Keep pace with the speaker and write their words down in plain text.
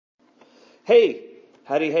Hey,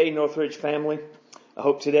 howdy, hey, Northridge family. I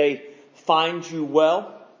hope today finds you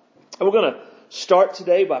well. And we're going to start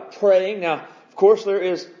today by praying. Now, of course, there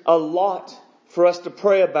is a lot for us to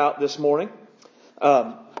pray about this morning.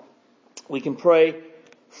 We can pray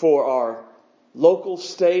for our local,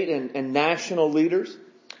 state, and national leaders.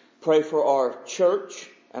 Pray for our church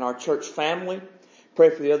and our church family. Pray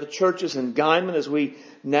for the other churches in Guyman as we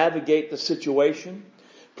navigate the situation.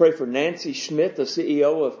 Pray for Nancy Schmidt, the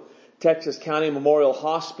CEO of Texas County Memorial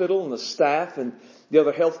Hospital, and the staff and the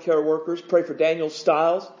other healthcare workers. Pray for Daniel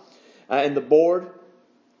Stiles and the board,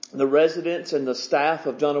 the residents and the staff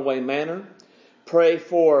of Dunaway Manor. Pray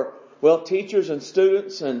for, teachers and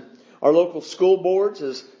students and our local school boards,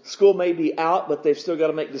 as school may be out, but they've still got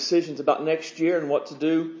to make decisions about next year and what to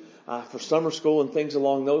do for summer school and things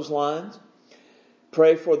along those lines.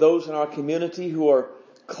 Pray for those in our community who are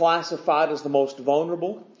classified as the most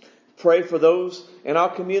vulnerable. Pray for those in our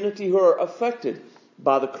community who are affected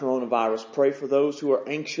by the coronavirus. Pray for those who are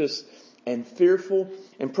anxious and fearful.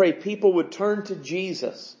 And pray people would turn to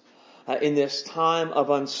Jesus in this time of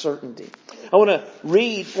uncertainty. I want to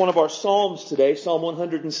read one of our Psalms today, Psalm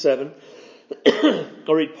 107.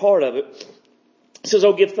 I'll read part of it. It says,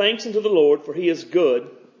 "Oh, give thanks unto the Lord, for he is good,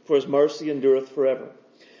 for his mercy endureth forever.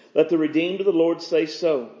 Let the redeemed of the Lord say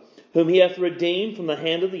so, whom he hath redeemed from the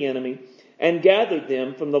hand of the enemy, and gathered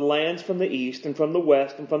them from the lands from the east, and from the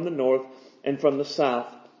west, and from the north, and from the south.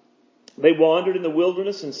 They wandered in the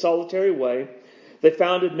wilderness in solitary way. They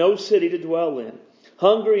founded no city to dwell in.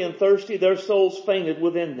 Hungry and thirsty, their souls fainted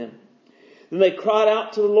within them. Then they cried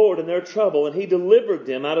out to the Lord in their trouble, and he delivered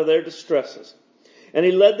them out of their distresses. And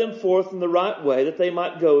he led them forth in the right way, that they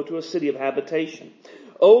might go to a city of habitation.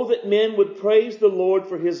 Oh, that men would praise the Lord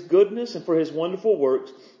for his goodness and for his wonderful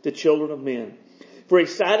works to children of men. For he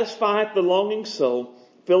satisfieth the longing soul,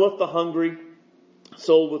 filleth the hungry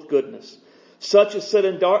soul with goodness. Such as sit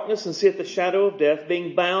in darkness and seeth the shadow of death,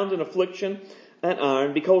 being bound in affliction and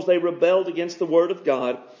iron, because they rebelled against the word of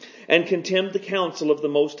God, and contemned the counsel of the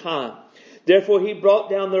Most High. Therefore he brought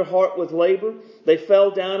down their heart with labor. They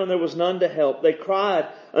fell down, and there was none to help. They cried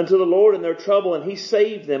unto the Lord in their trouble, and he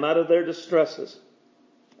saved them out of their distresses.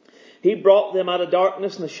 He brought them out of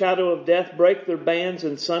darkness and the shadow of death, brake their bands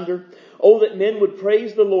in sunder. Oh, that men would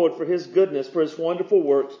praise the Lord for his goodness, for his wonderful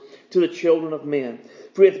works to the children of men.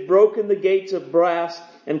 For he hath broken the gates of brass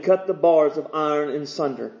and cut the bars of iron in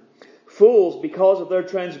sunder. Fools, because of their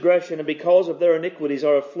transgression and because of their iniquities,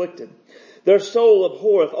 are afflicted. Their soul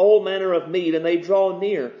abhorreth all manner of meat, and they draw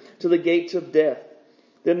near to the gates of death.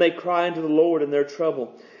 Then they cry unto the Lord in their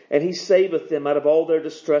trouble, and he saveth them out of all their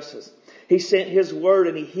distresses. He sent his word,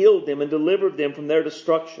 and he healed them and delivered them from their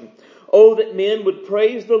destruction. Oh, that men would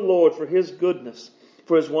praise the Lord for his goodness,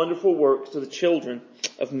 for his wonderful works to the children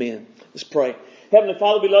of men." Let's pray. Heavenly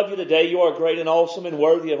Father, we love you today. You are great and awesome and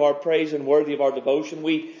worthy of our praise and worthy of our devotion.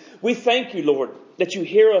 We thank you, Lord, that you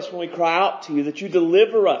hear us when we cry out to you, that you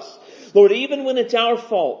deliver us. Lord, even when it's our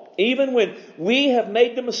fault, even when we have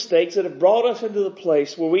made the mistakes that have brought us into the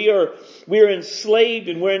place where we are enslaved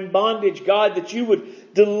and we're in bondage, God, that you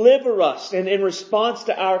would deliver us and in response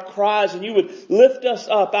to our cries, and you would lift us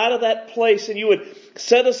up out of that place, and you would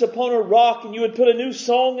set us upon a rock, and you would put a new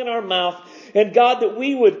song in our mouth. And God, that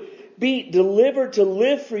we would be delivered to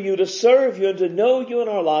live for you, to serve you, and to know you in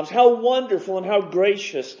our lives. How wonderful and how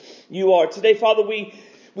gracious you are. Today, Father,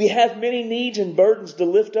 we have many needs and burdens to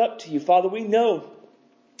lift up to you. Father, we know,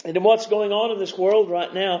 and in what's going on in this world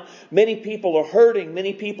right now, many people are hurting,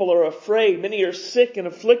 many people are afraid, many are sick and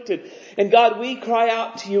afflicted. And God, we cry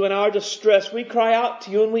out to you in our distress. We cry out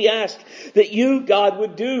to you and we ask that you, God,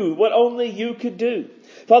 would do what only you could do.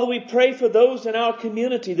 Father, we pray for those in our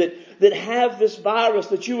community that have this virus,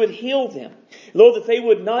 that you would heal them. Lord, that they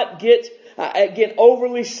would not get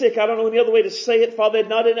overly sick. I don't know any other way to say it. Father, they'd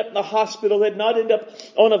not end up in the hospital. They'd not end up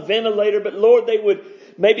on a ventilator. But Lord,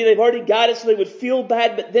 maybe they've already got it, so they would feel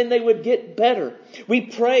bad, but then they would get better. We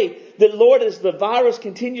pray that, Lord, as the virus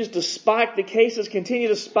continues to spike, the cases continue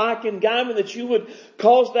to spike in Guyman, that you would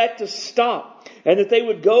cause that to stop, and that they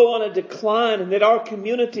would go on a decline, and that our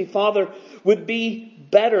community, Father, would be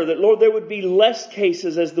better. That, Lord, there would be less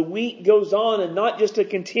cases as the week goes on, and not just a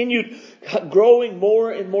continued growing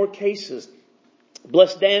more and more cases.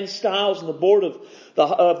 Bless Dan Stiles and the board of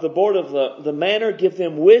the manor. Give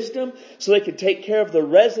them wisdom so they can take care of the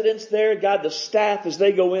residents there. God, the staff as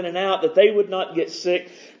they go in and out, that they would not get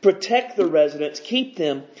sick. Protect the residents. Keep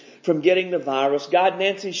them from getting the virus. God,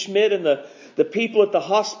 Nancy Schmidt and the people at the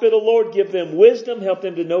hospital, Lord, give them wisdom. Help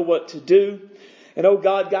them to know what to do. And oh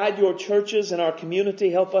God, guide your churches and our community.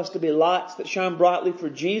 Help us to be lights that shine brightly for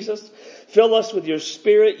Jesus. Fill us with your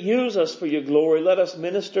Spirit. Use us for your glory. Let us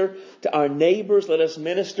minister to our neighbors. Let us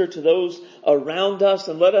minister to those around us.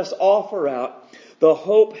 And let us offer out the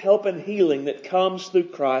hope, help, and healing that comes through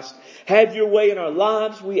Christ. Have your way in our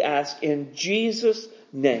lives, we ask, in Jesus'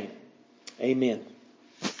 name. Amen.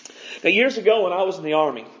 Now, years ago when I was in the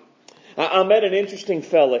Army, I met an interesting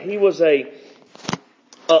fella. He was a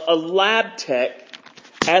lab tech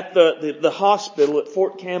at the hospital at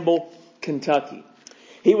Fort Campbell, Kentucky.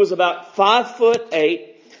 He was about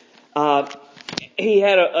 5'8". He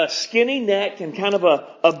had a skinny neck and kind of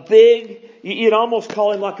a big, you'd almost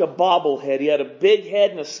call him like a bobblehead. He had a big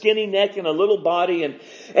head and a skinny neck and a little body. And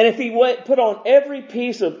if he put on every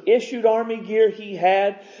piece of issued Army gear he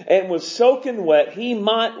had and was soaking wet, he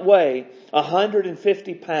might weigh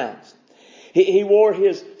 150 pounds. He wore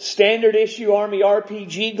his standard issue Army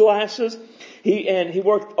RPG glasses. He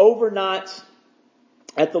worked overnights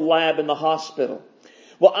at the lab in the hospital.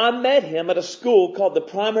 Well, I met him at a school called the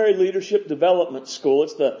Primary Leadership Development School.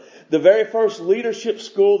 It's the very first leadership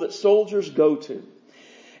school that soldiers go to.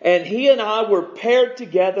 And he and I were paired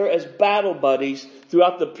together as battle buddies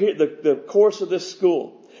throughout the course of this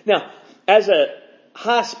school. Now, as a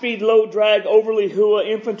high-speed, low-drag, overly hua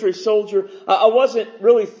infantry soldier, I wasn't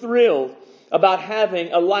really thrilled about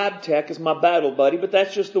having a lab tech as my battle buddy, but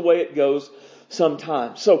that's just the way it goes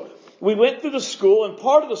sometimes. So we went through the school, and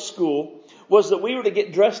part of the school was that we were to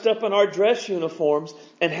get dressed up in our dress uniforms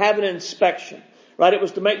and have an inspection. Right? It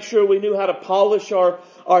was to make sure we knew how to polish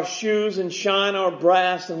our shoes and shine our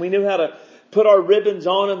brass, and we knew how to put our ribbons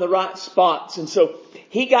on in the right spots. And so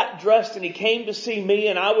he got dressed and he came to see me,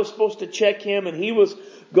 and I was supposed to check him and he was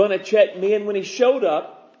going to check me. And when he showed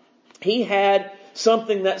up, he had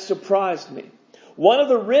something that surprised me. One of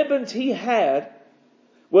the ribbons he had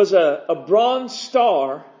was a bronze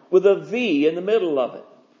star with a V in the middle of it.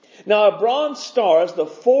 Now, a bronze star is the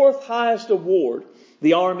fourth highest award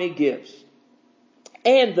the Army gives.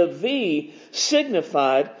 And the V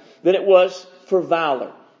signified that it was for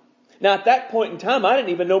valor. Now, at that point in time, I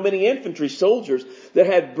didn't even know many infantry soldiers that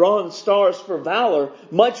had bronze stars for valor,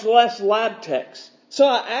 much less lab techs. So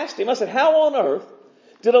I asked him, I said, how on earth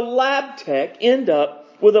did a lab tech end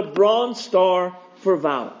up with a bronze star for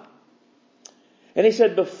valor? And he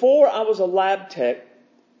said, before I was a lab tech,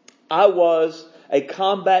 I was a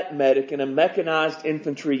combat medic in a mechanized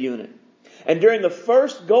infantry unit. And during the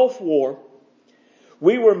first Gulf War,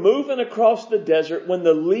 we were moving across the desert when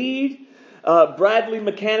the lead Bradley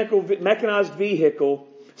mechanized vehicle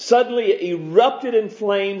suddenly erupted in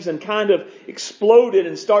flames and kind of exploded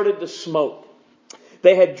and started to smoke.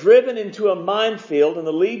 They had driven into a minefield, and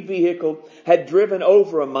the lead vehicle had driven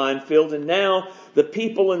over a minefield, and now the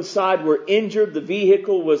people inside were injured. The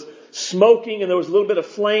vehicle was smoking, and there was a little bit of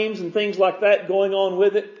flames and things like that going on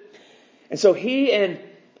with it. And so he and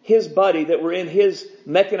his buddy that were in his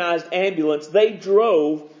mechanized ambulance, they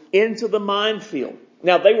drove into the minefield.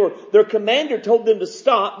 Now their commander told them to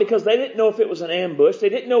stop because they didn't know if it was an ambush. They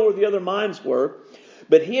didn't know where the other mines were.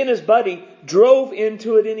 But he and his buddy drove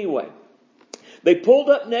into it anyway. They pulled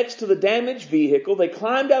up next to the damaged vehicle. They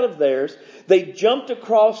climbed out of theirs. They jumped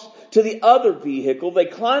across to the other vehicle. They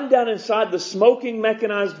climbed down inside the smoking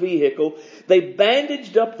mechanized vehicle. They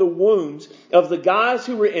bandaged up the wounds of the guys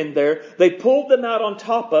who were in there. They pulled them out on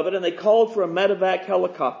top of it, and they called for a medevac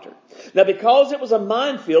helicopter. Now, because it was a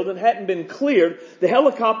minefield and hadn't been cleared, the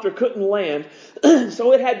helicopter couldn't land,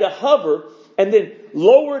 so it had to hover and then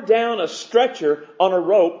lower down a stretcher on a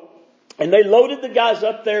rope. And they loaded the guys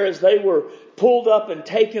up there as they were pulled up and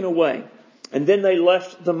taken away. And then they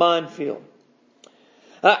left the minefield.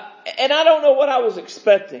 And I don't know what I was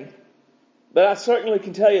expecting, but I certainly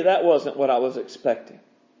can tell you that wasn't what I was expecting.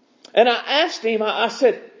 And I asked him, I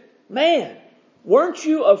said, man, weren't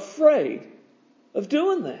you afraid of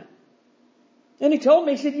doing that? And he told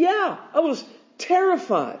me, he said, yeah, I was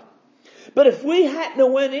terrified. But if we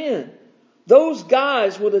hadn't went in, those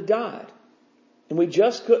guys would have died. And we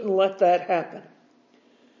just couldn't let that happen.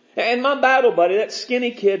 And my battle buddy, that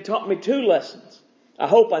skinny kid, taught me two lessons I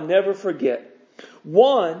hope I never forget.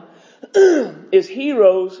 One is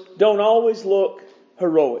heroes don't always look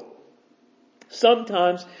heroic.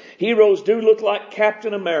 Sometimes heroes do look like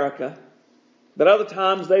Captain America, but other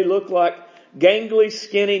times they look like gangly,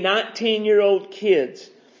 skinny, 19-year-old kids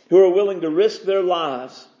who are willing to risk their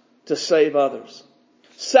lives to save others.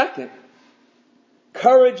 Second,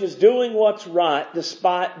 courage is doing what's right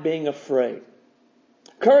despite being afraid.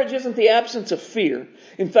 Courage isn't the absence of fear.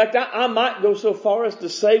 In fact, I might go so far as to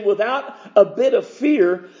say without a bit of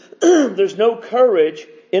fear, there's no courage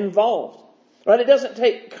involved. Right? It doesn't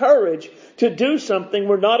take courage to do something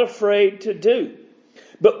we're not afraid to do.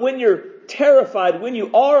 But when you're terrified, when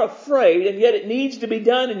you are afraid, and yet it needs to be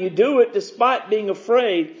done, and you do it despite being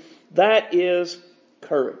afraid, that is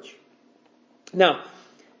courage. Now,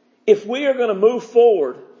 if we are going to move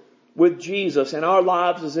forward with Jesus in our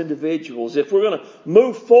lives as individuals, if we're going to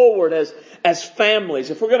move forward as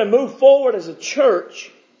families, if we're going to move forward as a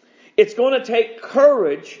church, it's going to take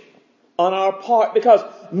courage on our part, because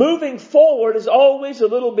moving forward is always a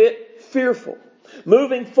little bit fearful.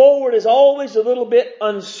 Moving forward is always a little bit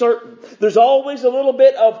uncertain. There's always a little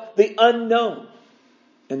bit of the unknown.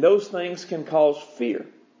 And those things can cause fear.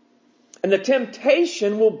 And the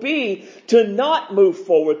temptation will be to not move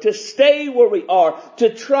forward, to stay where we are,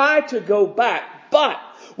 to try to go back. But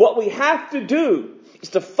what we have to do is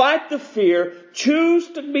to fight the fear, choose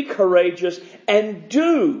to be courageous, and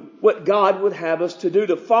do what God would have us to do,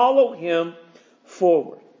 to follow Him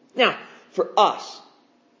forward. Now, for us,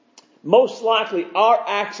 most likely our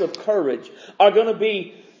acts of courage are going to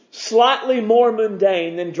be slightly more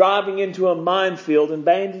mundane than driving into a minefield and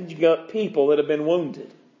bandaging up people that have been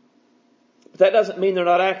wounded. But that doesn't mean they're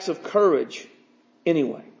not acts of courage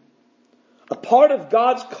anyway. A part of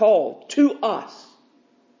God's call to us,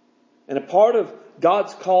 and a part of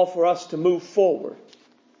God's call for us to move forward,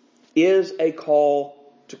 is a call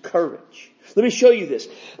to courage. Let me show you this.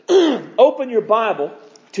 Open your Bible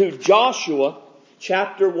to Joshua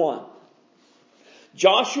chapter 1.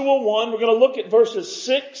 Joshua 1, we're going to look at verses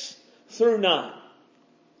 6 through 9.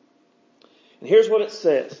 And here's what it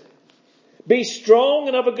says. Be strong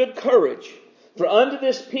and of a good courage, for unto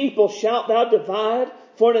this people shalt thou divide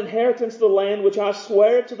for an inheritance the land which I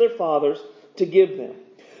swear to their fathers to give them.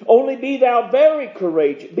 Only be thou very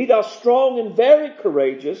courageous, be thou strong and very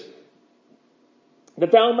courageous,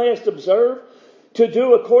 that thou mayest observe to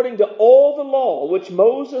do according to all the law which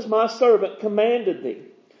Moses my servant commanded thee.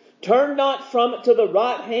 Turn not from it to the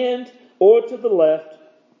right hand or to the left,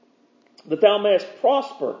 that thou mayest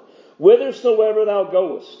prosper whithersoever thou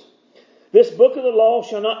goest. This book of the law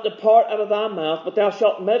shall not depart out of thy mouth, but thou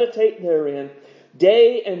shalt meditate therein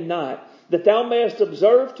day and night, that thou mayest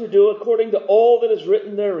observe to do according to all that is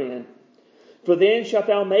written therein. For then shalt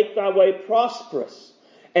thou make thy way prosperous,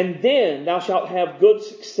 and then thou shalt have good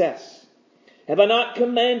success. Have I not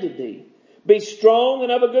commanded thee? Be strong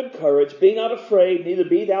and of a good courage. Be not afraid, neither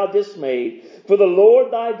be thou dismayed. For the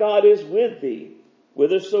Lord thy God is with thee,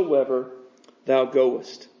 whithersoever thou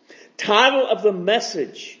goest. Title of the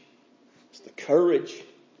message is the courage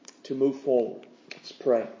to move forward. Let's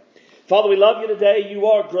pray. Father, we love you today. You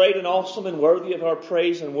are great and awesome and worthy of our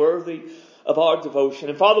praise and worthy of our devotion.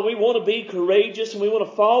 And Father, we want to be courageous and we want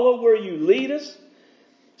to follow where you lead us.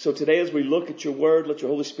 So today as we look at your word, let your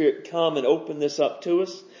Holy Spirit come and open this up to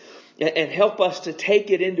us and help us to take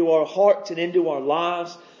it into our hearts and into our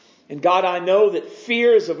lives. And God, I know that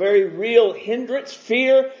fear is a very real hindrance.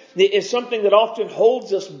 Fear is something that often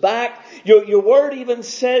holds us back. Your word even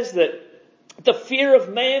says that the fear of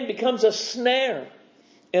man becomes a snare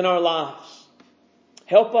in our lives.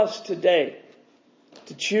 Help us today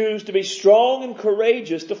to choose to be strong and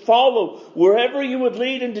courageous, to follow wherever you would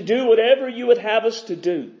lead and to do whatever you would have us to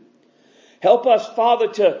do. Help us, Father,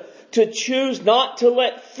 to choose not to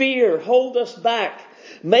let fear hold us back.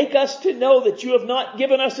 Make us to know that you have not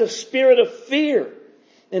given us a spirit of fear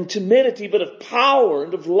and timidity, but of power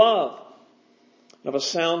and of love and of a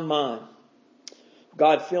sound mind.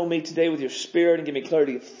 God, fill me today with your Spirit and give me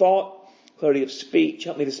clarity of thought, clarity of speech.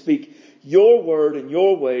 Help me to speak your word and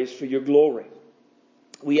your ways for your glory.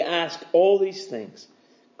 We ask all these things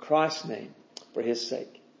in Christ's name, for his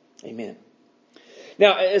sake. Amen.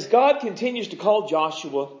 Now, as God continues to call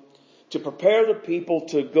Joshua to prepare the people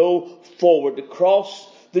to go forward, to cross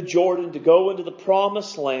the Jordan, to go into the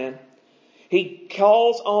promised land, he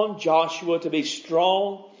calls on Joshua to be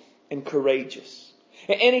strong and courageous.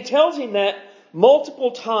 And he tells him that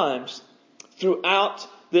multiple times throughout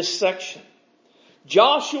this section.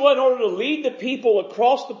 Joshua, in order to lead the people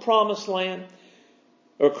across the promised land,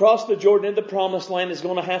 or across the Jordan into the promised land, is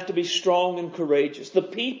going to have to be strong and courageous. The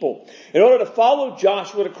people, in order to follow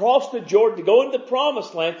Joshua to cross the Jordan to go into the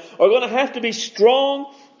promised land, are going to have to be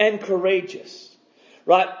strong and courageous.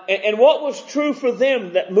 Right? And what was true for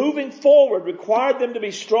them, that moving forward required them to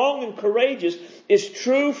be strong and courageous, is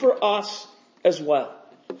true for us as well.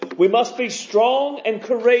 We must be strong and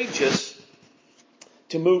courageous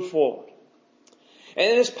to move forward.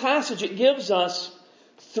 And in this passage, it gives us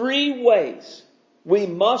 3 ways we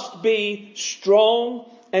must be strong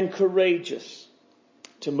and courageous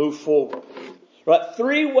to move forward. Right?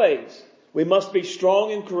 3 ways We must be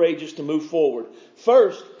strong and courageous to move forward.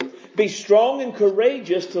 First, be strong and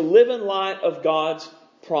courageous to live in light of God's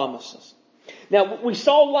promises. Now, we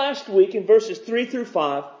saw last week in verses 3 through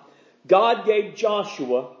 5, God gave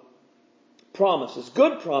Joshua promises,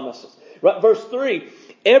 good promises. Right, verse 3,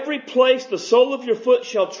 every place the sole of your foot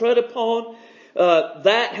shall tread upon,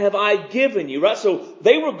 that have I given you. Right, so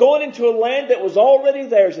they were going into a land that was already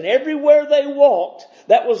theirs, and everywhere they walked,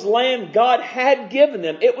 that was land God had given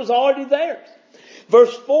them. It was already theirs.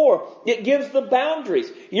 Verse 4, it gives the boundaries.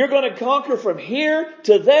 You're going to conquer from here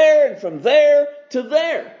to there and from there to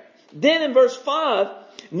there. Then in verse 5,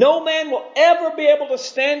 no man will ever be able to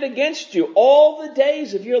stand against you all the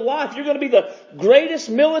days of your life. You're going to be the greatest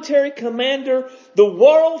military commander the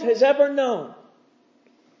world has ever known.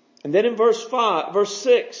 And then in verse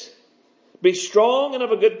 6, be strong and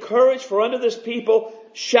of a good courage, for unto this people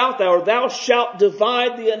shalt thou, or thou shalt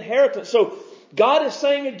divide the inheritance. So God is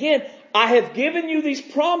saying again, I have given you these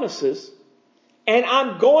promises and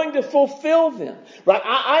I'm going to fulfill them. Right?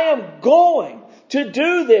 I am going to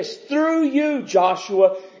do this through you,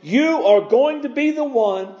 Joshua. You are going to be the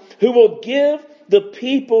one who will give the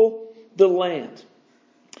people the land.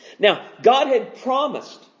 Now, God had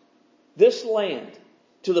promised this land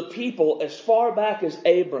to the people as far back as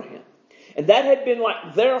Abraham. And that had been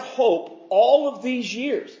like their hope all of these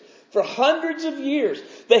years. For hundreds of years,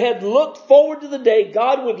 they had looked forward to the day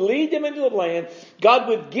God would lead them into the land. God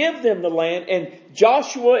would give them the land. And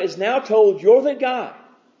Joshua is now told, you're the guy.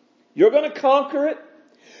 You're going to conquer it.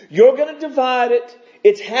 You're going to divide it.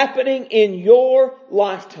 It's happening in your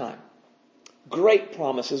lifetime. Great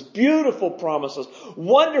promises, beautiful promises,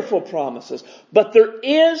 wonderful promises. But there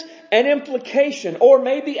is an implication, or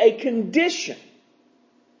maybe a condition.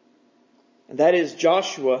 And that is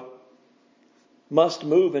Joshua must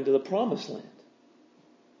move into the promised land.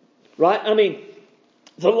 Right? I mean,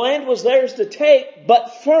 the land was theirs to take,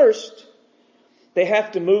 but first they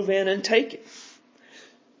have to move in and take it.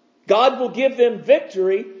 God will give them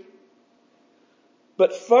victory,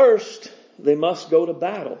 but first they must go to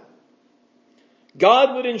battle.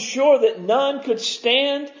 God would ensure that none could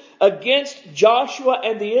stand against Joshua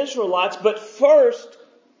and the Israelites, but first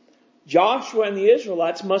Joshua and the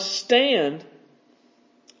Israelites must stand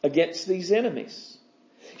against these enemies.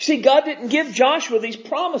 You see, God didn't give Joshua these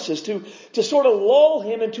promises to sort of lull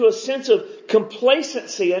him into a sense of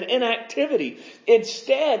complacency and inactivity.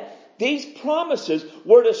 Instead, these promises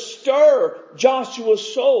were to stir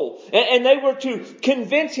Joshua's soul. And they were to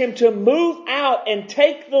convince him to move out and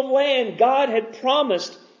take the land God had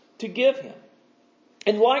promised to give him.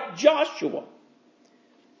 And like Joshua,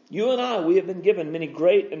 you and I, we have been given many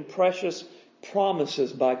great and precious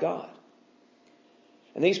promises by God.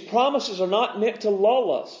 And these promises are not meant to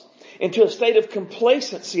lull us into a state of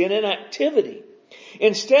complacency and inactivity.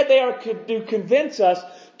 Instead, they are to convince us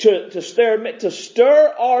to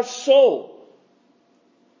stir our soul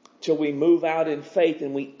till we move out in faith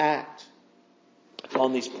and we act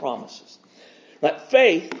on these promises. Right?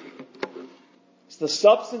 Faith is the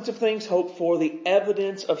substance of things hoped for, the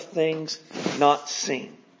evidence of things not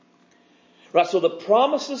seen. Right? So the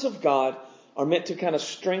promises of God are meant to kind of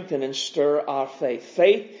strengthen and stir our faith.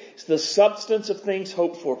 Faith is the substance of things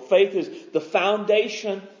hoped for. Faith is the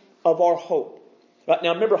foundation of our hope. Right?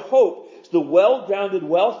 Now remember, hope is the well-grounded,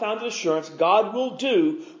 well-founded assurance God will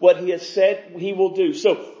do what He has said He will do.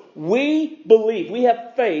 So we believe, we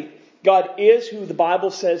have faith, God is who the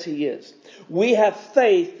Bible says He is. We have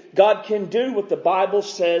faith, God can do what the Bible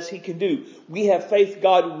says He can do. We have faith,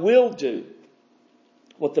 God will do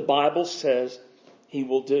what the Bible says He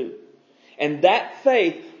will do. And that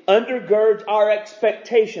faith undergirds our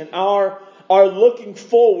expectation, our looking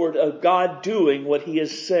forward of God doing what He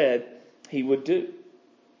has said He would do.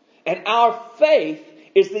 And our faith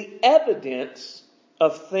is the evidence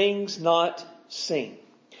of things not seen.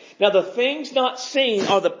 Now the things not seen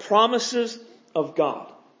are the promises of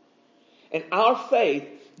God. And our faith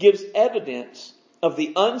gives evidence of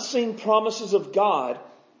the unseen promises of God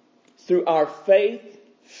through our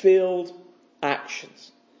faith-filled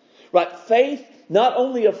actions. Right? Faith not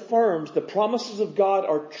only affirms the promises of God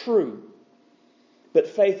are true, but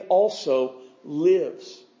faith also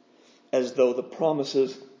lives as though the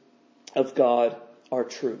promises of God are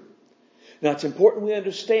true. Now it's important we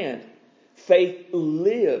understand faith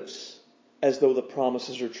lives as though the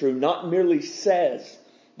promises are true, not merely says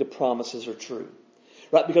the promises are true.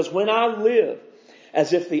 Right? Because when I live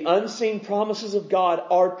as if the unseen promises of God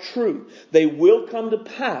are true, they will come to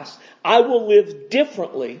pass, I will live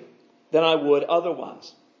differently than I would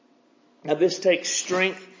otherwise. Now this takes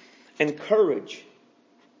strength and courage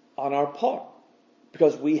on our part,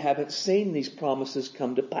 because we haven't seen these promises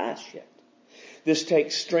come to pass yet. This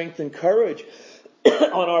takes strength and courage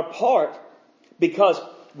on our part because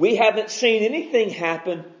we haven't seen anything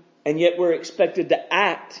happen, and yet we're expected to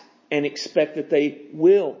act and expect that they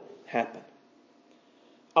will happen.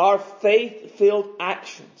 Our faith-filled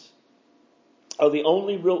actions are the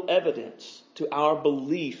only real evidence to our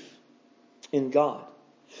belief in God.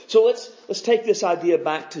 So let's take this idea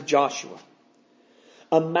back to Joshua.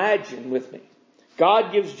 Imagine with me,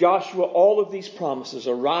 God gives Joshua all of these promises.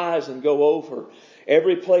 Arise and go over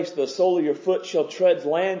every place the sole of your foot shall tread,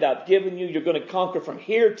 land I've given you. You're going to conquer from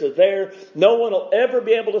here to there. No one will ever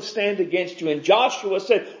be able to stand against you. And Joshua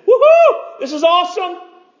said, woohoo! This is awesome.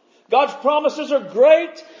 God's promises are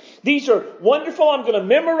great. These are wonderful. I'm going to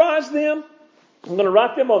memorize them. I'm going to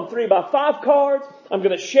write them on 3x5 cards. I'm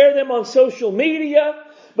going to share them on social media.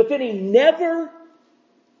 But then he never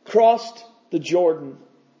crossed the Jordan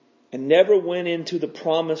and never went into the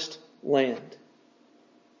promised land.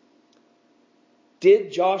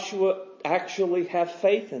 Did Joshua actually have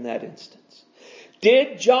faith in that instance?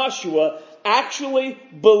 Did Joshua actually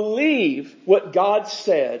believe what God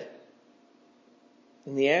said?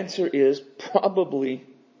 And the answer is probably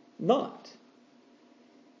not.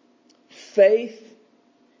 Faith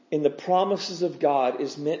in the promises of God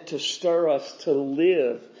is meant to stir us to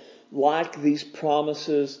live like these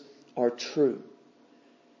promises are true.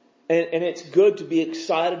 And it's good to be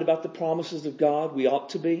excited about the promises of God. We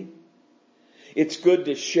ought to be. It's good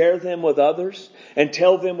to share them with others and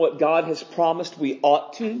tell them what God has promised. We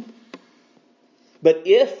ought to. But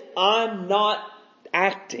if I'm not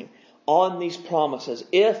acting on these promises,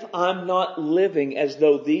 if I'm not living as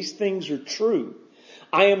though these things are true,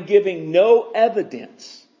 I am giving no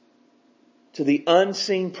evidence to the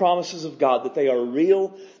unseen promises of God that they are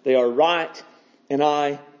real, they are right, and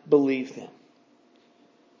I believe them.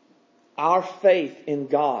 Our faith in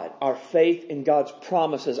God, our faith in God's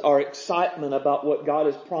promises, our excitement about what God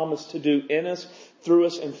has promised to do in us, through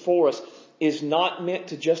us, and for us is not meant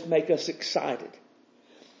to just make us excited.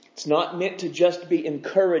 It's not meant to just be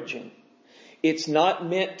encouraging. It's not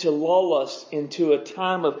meant to lull us into a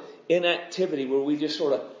time of inactivity where we just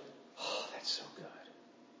sort of, oh, that's so good.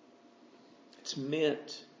 It's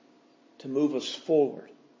meant to move us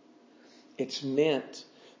forward. It's meant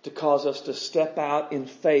to cause us to step out in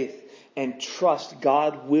faith and trust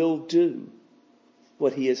God will do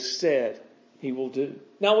what He has said He will do.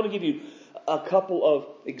 Now I want to give you a couple of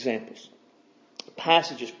examples.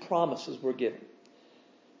 Passages, promises we're given.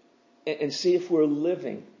 And see if we're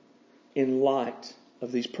living in light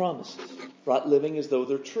of these promises. Right? Living as though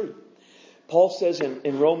they're true. Paul says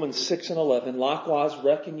in Romans 6:11, likewise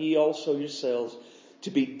reckon ye also yourselves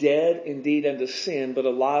to be dead indeed unto sin, but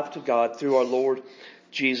alive to God through our Lord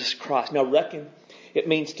Jesus Christ. Now reckon, it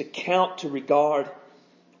means to count, to regard,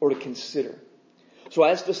 or to consider. So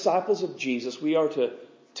as disciples of Jesus, we are to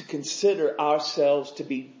consider ourselves to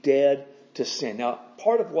be dead to sin. Now,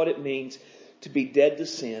 part of what it means to be dead to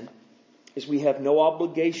sin is we have no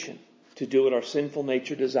obligation to do what our sinful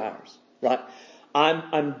nature desires. Right?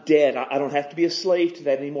 I'm dead. I don't have to be a slave to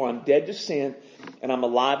that anymore. I'm dead to sin and I'm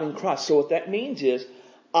alive in Christ. So what that means is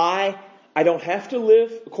I don't have to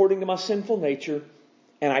live according to my sinful nature.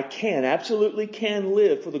 And I absolutely can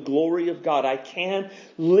live for the glory of God. I can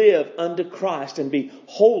live unto Christ and be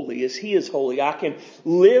holy as He is holy. I can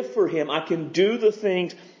live for Him. I can do the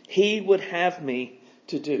things He would have me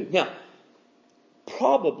to do. Now,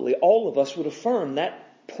 probably all of us would affirm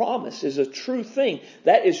that promise is a true thing.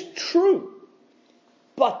 That is true.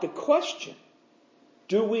 But the question,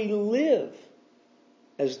 do we live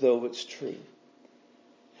as though it's true?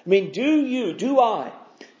 I mean,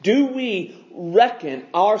 do we reckon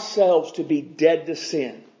ourselves to be dead to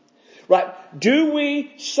sin? Right? Do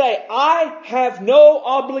we say, I have no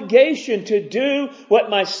obligation to do what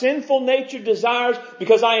my sinful nature desires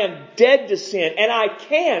because I am dead to sin and I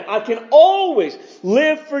can always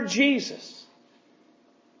live for Jesus?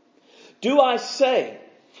 Do I say,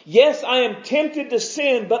 yes, I am tempted to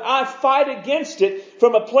sin, but I fight against it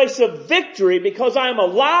from a place of victory because I am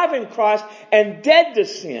alive in Christ and dead to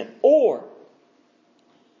sin? Or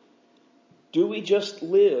do we just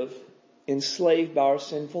live enslaved by our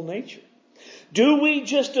sinful nature? Do we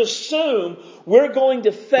just assume we're going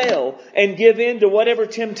to fail and give in to whatever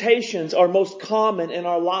temptations are most common in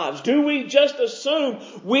our lives? Do we just assume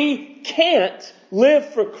we can't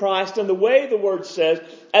live for Christ in the way the Word says,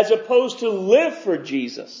 as opposed to live for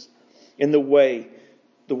Jesus in the way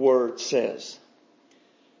the Word says?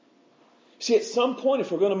 See, at some point,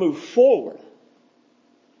 if we're going to move forward,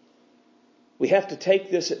 we have to take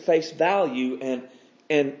this at face value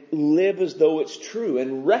and live as though it's true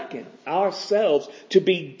and reckon ourselves to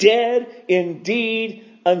be dead indeed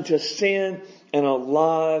unto sin and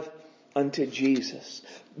alive unto Jesus.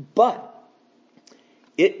 But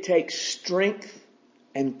it takes strength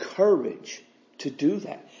and courage to do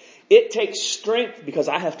that. It takes strength because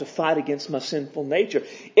I have to fight against my sinful nature.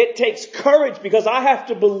 It takes courage because I have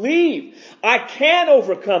to believe I can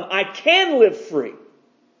overcome. I can live free.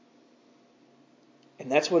 And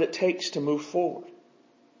that's what it takes to move forward.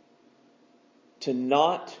 To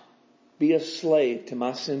not be a slave to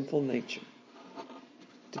my sinful nature.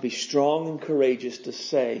 To be strong and courageous to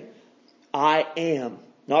say, I am.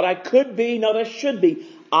 Not I could be, not I should be.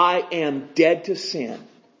 I am dead to sin.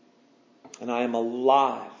 And I am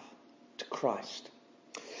alive to Christ.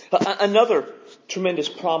 Another tremendous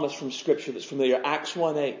promise from Scripture that's familiar. Acts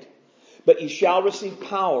 1:8. But ye shall receive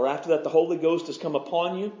power. After that the Holy Ghost has come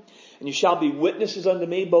upon you. And you shall be witnesses unto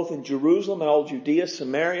me both in Jerusalem and all Judea,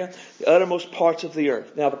 Samaria, the uttermost parts of the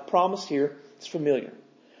earth. Now the promise here is familiar.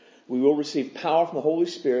 We will receive power from the Holy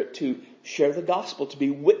Spirit to share the gospel, to be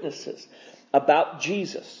witnesses about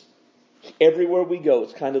Jesus. Everywhere we go,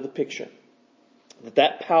 it's kind of the picture.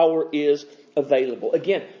 That power is available.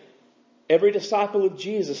 Again, every disciple of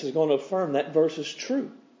Jesus is going to affirm that verse is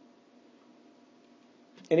true.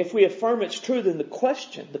 And if we affirm it's true, then the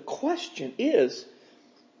question is,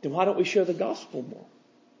 then why don't we share the gospel more?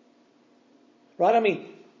 Right? I mean,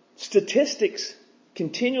 statistics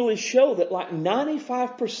continually show that like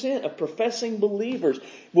 95% of professing believers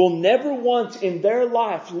will never once in their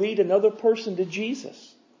life lead another person to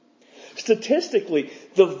Jesus. Statistically,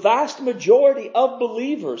 the vast majority of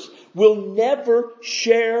believers will never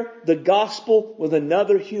share the gospel with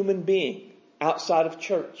another human being outside of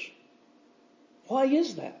church. Why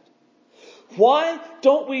is that? Why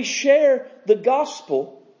don't we share the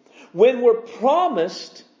gospel when we're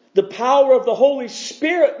promised the power of the Holy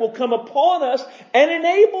Spirit will come upon us and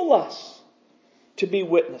enable us to be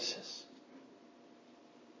witnesses?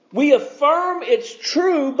 We affirm it's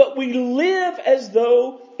true, but we live as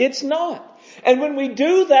though it's not. And when we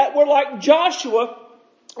do that, we're like Joshua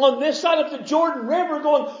on this side of the Jordan River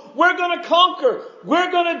going, we're going to conquer.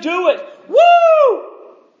 We're going to do it. Woo!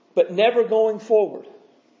 But never going forward.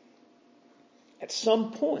 At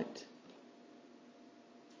some point,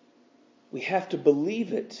 we have to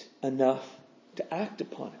believe it enough to act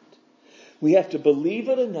upon it. We have to believe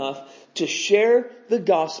it enough to share the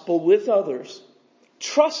gospel with others,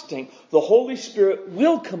 trusting the Holy Spirit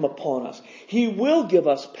will come upon us. He will give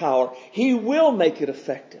us power. He will make it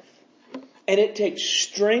effective. And it takes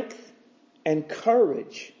strength and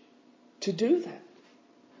courage to do that.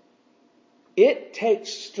 It takes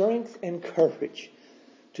strength and courage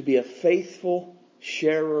to be a faithful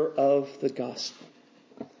sharer of the gospel.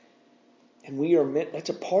 And we are meant, that's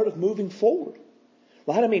a part of moving forward.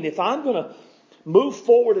 Right? I mean, if I'm going to move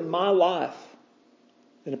forward in my life,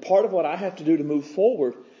 then a part of what I have to do to move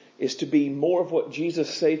forward is to be more of what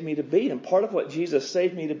Jesus saved me to be. And part of what Jesus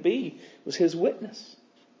saved me to be was His witness.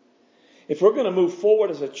 If we're going to move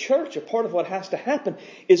forward as a church, a part of what has to happen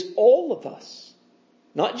is all of us,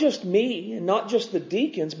 not just me and not just the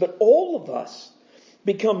deacons, but all of us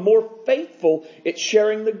become more faithful at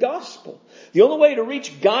sharing the gospel. The only way to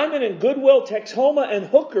reach Guyman and Goodwill, Texhoma and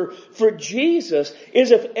Hooker for Jesus is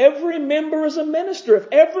if every member is a minister. If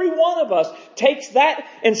every one of us takes that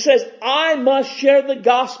and says, I must share the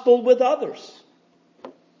gospel with others.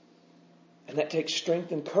 And that takes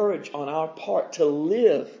strength and courage on our part to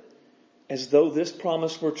live as though this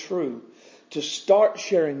promise were true. To start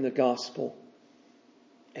sharing the gospel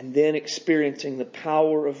and then experiencing the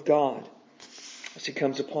power of God as He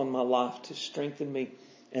comes upon my life to strengthen me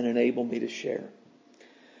and enable me to share.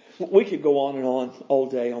 We could go on and on all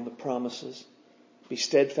day on the promises. Be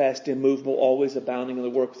steadfast, immovable, always abounding in the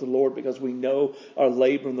work of the Lord, because we know our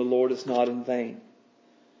labor in the Lord is not in vain.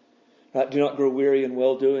 Right? Do not grow weary in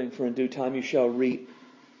well-doing, for in due time you shall reap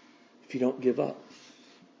if you don't give up.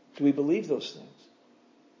 Do we believe those things?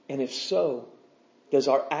 And if so, does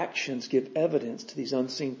our actions give evidence to these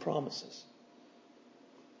unseen promises?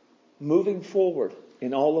 Moving forward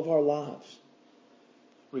in all of our lives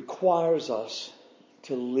requires us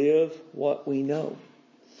to live what we know.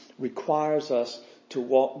 Requires us to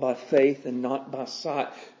walk by faith and not by sight.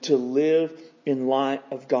 To live in light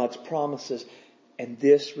of God's promises. And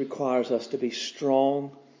this requires us to be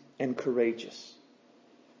strong and courageous.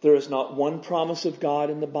 There is not one promise of God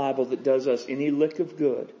in the Bible that does us any lick of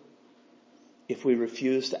good if we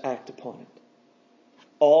refuse to act upon it.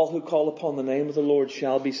 All who call upon the name of the Lord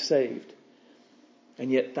shall be saved.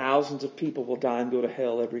 And yet thousands of people will die and go to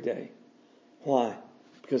hell every day. Why?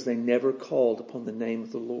 Because they never called upon the name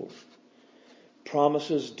of the Lord.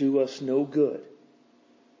 Promises do us no good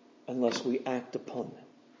unless we act upon them.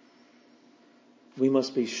 We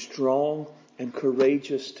must be strong and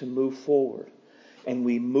courageous to move forward. And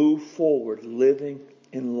we move forward living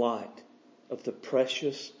in light of the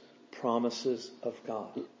precious promises of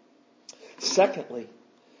God. Secondly,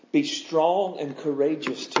 be strong and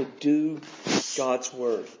courageous to do God's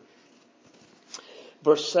word.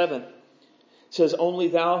 Verse 7 says, only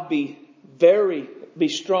thou be thou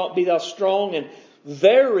strong and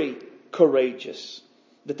very courageous,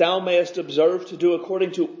 that thou mayest observe to do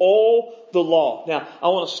according to all the law. Now, I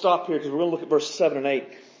want to stop here because we're going to look at verses 7 and 8.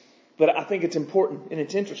 But I think it's important and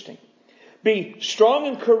it's interesting. Be strong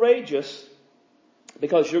and courageous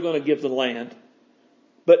because you're going to give the land.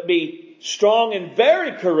 But be strong and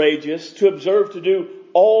very courageous to observe to do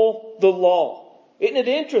all the law. Isn't it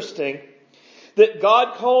interesting that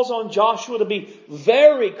God calls on Joshua to be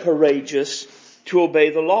very courageous to obey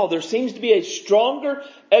the law? There seems to be a stronger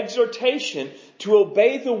exhortation to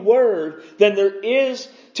obey the word than there is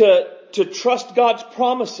to trust God's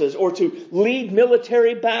promises or to lead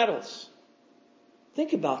military battles.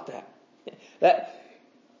 Think about that.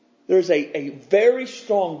 There's a very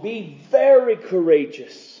strong, be very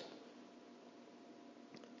courageous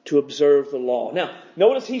to observe the law. Now,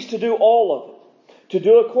 notice he's to do all of it. To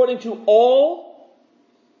do according to all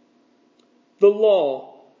the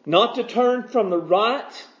law, not to turn from the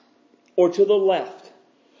right or to the left.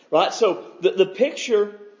 Right? So the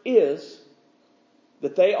picture is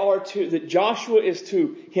that Joshua is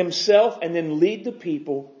to himself and then lead the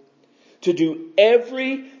people to do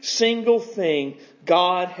every single thing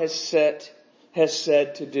God has said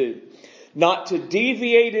to do. Not to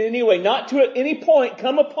deviate in any way, not to at any point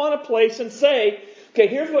come upon a place and say, okay,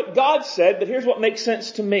 here's what God said, but here's what makes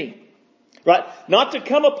sense to me. Right? Not to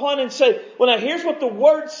come upon and say, well, now here's what the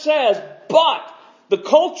word says, but the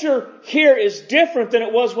culture here is different than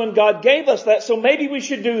it was when God gave us that, so maybe we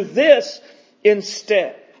should do this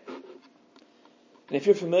instead. And if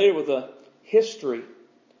you're familiar with the history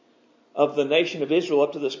of the nation of Israel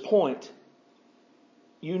up to this point,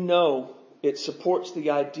 you know it supports the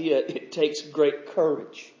idea it takes great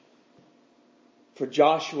courage for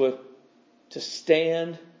Joshua to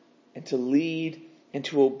stand and to lead and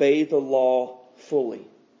to obey the law fully.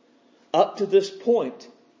 Up to this point,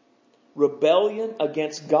 rebellion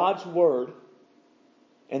against God's word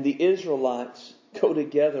and the Israelites go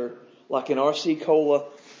together like an RC Cola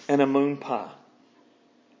and a moon pie.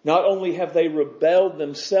 Not only have they rebelled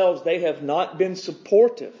themselves, they have not been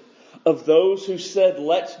supportive of those who said,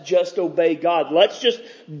 let's just obey God. Let's just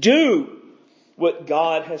do what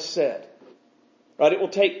God has said. Right? It will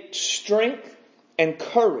take strength and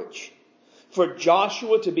courage for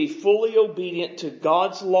Joshua to be fully obedient to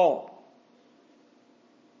God's law.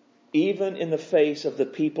 Even in the face of the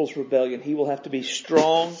people's rebellion, he will have to be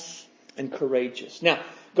strong and courageous. Now,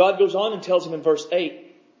 God goes on and tells him in verse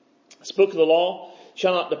 8, this book of the law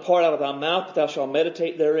shall not depart out of thy mouth, but thou shalt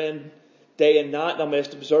meditate therein day and night. Thou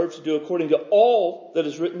mayest observe to do according to all that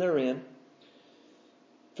is written therein.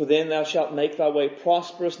 For then thou shalt make thy way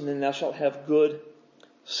prosperous, and then thou shalt have good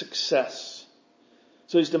success.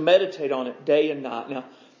 So he's to meditate on it day and night. Now,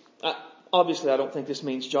 obviously I don't think this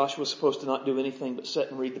means Joshua's supposed to not do anything but sit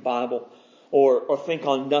and read the Bible or think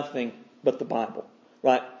on nothing but the Bible.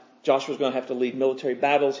 Right? Joshua's going to have to lead military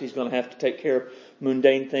battles. He's going to have to take care of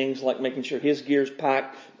mundane things like making sure his gear's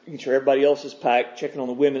packed, making sure everybody else is packed, checking on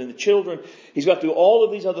the women and the children. He's got to do all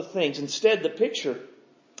of these other things. Instead, the picture,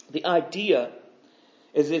 the idea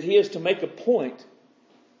is that he is to make a point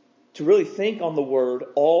to really think on the word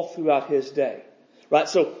all throughout his day. Right?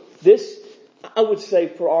 So this, I would say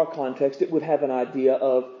for our context, it would have an idea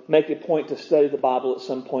of make a point to study the Bible at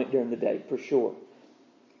some point during the day, for sure.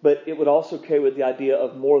 But it would also carry with the idea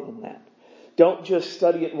of more than that. Don't just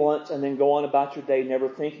study it once and then go on about your day never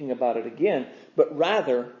thinking about it again, but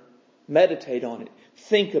rather meditate on it.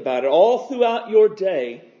 Think about it. All throughout your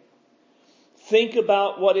day, think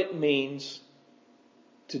about what it means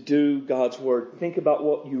to do God's word. Think about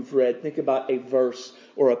what you've read. Think about a verse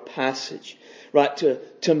or a passage, right?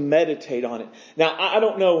 To meditate on it. Now, I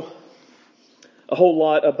don't know a whole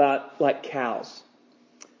lot about like cows.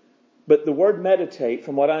 But the word meditate,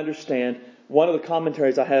 from what I understand, one of the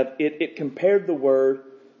commentaries I have, it compared the word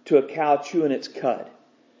to a cow chewing its cud.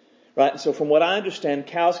 Right? And so from what I understand,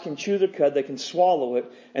 cows can chew their cud, they can swallow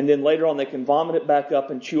it, and then later on they can vomit it back up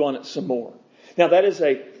and chew on it some more. Now that is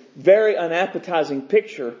a very unappetizing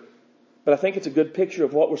picture, but I think it's a good picture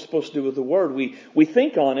of what we're supposed to do with the word. We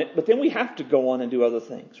think on it, but then we have to go on and do other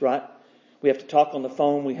things, right? We have to talk on the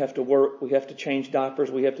phone, we have to work, we have to change diapers,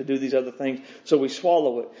 we have to do these other things, so we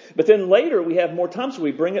swallow it. But then later we have more time, so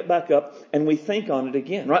we bring it back up and we think on it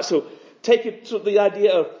again, right? So take it to the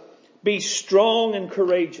idea of be strong and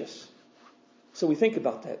courageous. So we think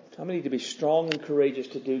about that. How many need to be strong and courageous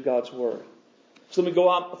to do God's word? So let me go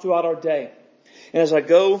out throughout our day. And as I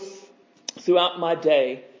go throughout my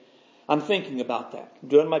day, I'm thinking about that. I'm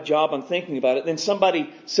doing my job, I'm thinking about it. Then somebody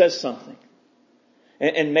says something.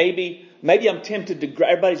 And maybe I'm tempted to,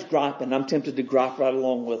 everybody's griping, I'm tempted to gripe right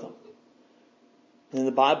along with them. And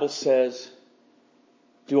the Bible says,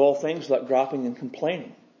 do all things without griping and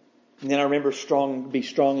complaining. And then I remember be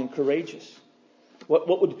strong and courageous.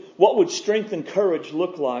 What would strength and courage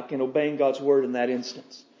look like in obeying God's word in that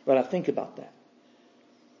instance? Right? I think about that.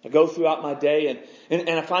 I go throughout my day and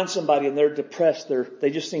I find somebody and they're depressed. They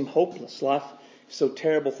just seem hopeless. Life is so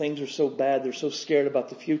terrible. Things are so bad. They're so scared about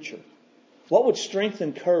the future. What would strength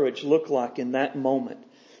and courage look like in that moment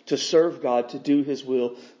to serve God, to do His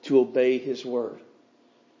will, to obey His word?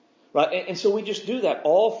 Right? And so we just do that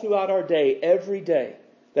all throughout our day, every day.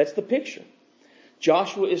 That's the picture.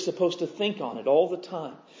 Joshua is supposed to think on it all the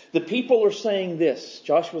time. The people are saying this.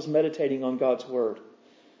 Joshua's meditating on God's word.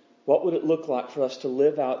 What would it look like for us to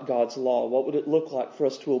live out God's law? What would it look like for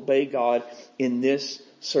us to obey God in this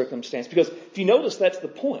circumstance? Because if you notice, that's the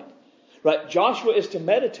point. Right? Joshua is to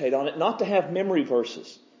meditate on it, not to have memory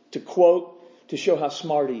verses, to quote, to show how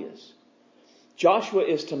smart he is. Joshua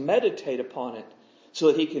is to meditate upon it so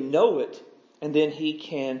that he can know it and then he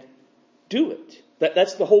can do it.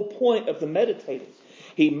 That's the whole point of the meditating.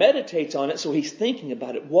 He meditates on it, so he's thinking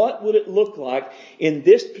about it. What would it look like in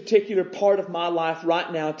this particular part of my life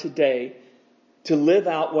right now today to live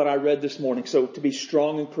out what I read this morning? So to be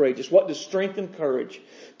strong and courageous. What does strength and courage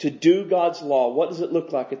to do God's law? What does it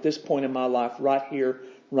look like at this point in my life right here,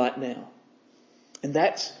 right now? And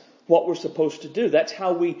that's what we're supposed to do. That's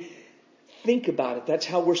how we think about it. That's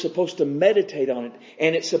how we're supposed to meditate on it.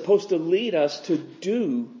 And it's supposed to lead us to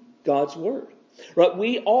do God's word. Right?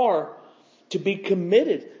 We are to be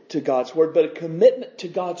committed to God's word, but a commitment to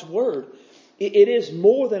God's word, it is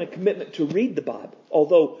more than a commitment to read the Bible,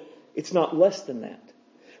 although it's not less than that.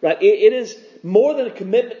 Right? It is more than a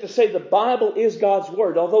commitment to say the Bible is God's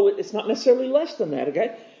word, although it's not necessarily less than that,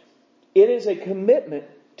 okay? It is a commitment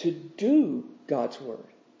to do God's word.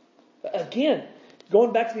 Again,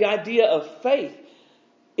 going back to the idea of faith,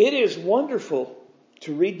 it is wonderful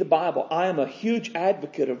to read the Bible. I am a huge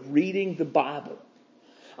advocate of reading the Bible.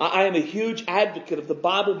 I am a huge advocate of the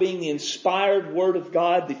Bible being the inspired Word of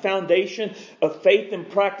God, the foundation of faith and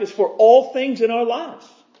practice for all things in our lives.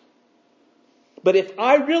 But if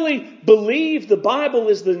I really believe the Bible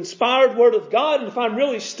is the inspired Word of God, and if I'm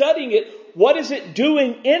really studying it, what is it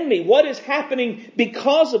doing in me? What is happening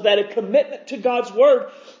because of that? A commitment to God's Word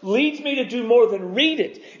leads me to do more than read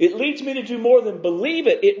it. It leads me to do more than believe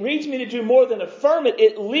it. It leads me to do more than affirm it.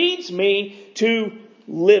 It leads me to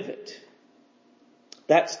live it.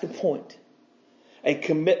 That's the point. A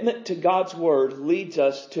commitment to God's Word leads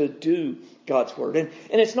us to do God's Word. And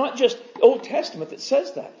it's not just Old Testament that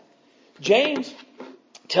says that. James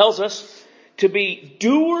tells us to be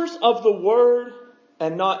doers of the Word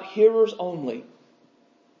and not hearers only,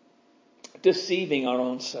 deceiving our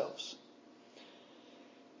own selves.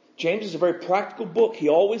 James is a very practical book. He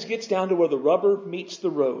always gets down to where the rubber meets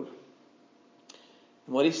the road.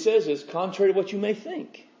 And what he says is, contrary to what you may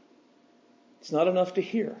think, it's not enough to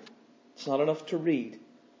hear. It's not enough to read.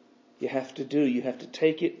 You have to do. You have to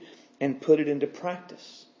take it and put it into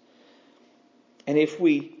practice. And if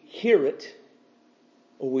we hear it,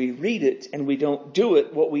 or we read it and we don't do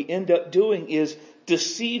it, what we end up doing is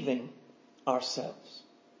deceiving ourselves.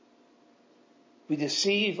 We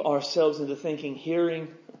deceive ourselves into thinking hearing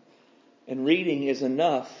and reading is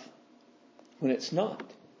enough when it's not.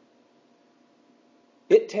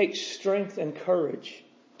 It takes strength and courage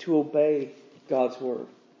to obey God's word,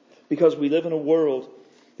 because we live in a world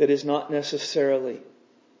that is not necessarily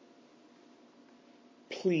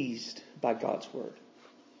pleased by God's word.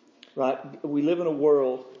 Right? We live in a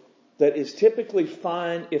world that is typically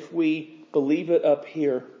fine if we believe it up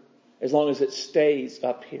here, as long as it stays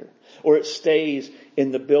up here, or it stays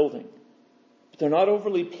in the building. But they're not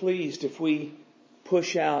overly pleased if we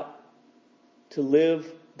push out to live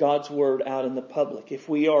God's word out in the public, if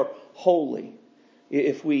we are holy,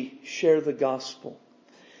 if we share the gospel,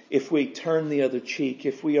 if we turn the other cheek,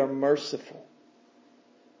 if we are merciful.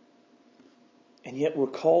 And yet we're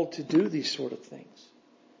called to do these sort of things.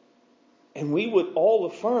 And we would all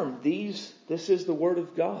affirm this is the word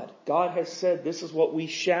of God. God has said this is what we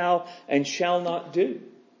shall and shall not do.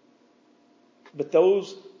 But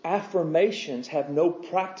those affirmations have no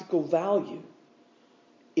practical value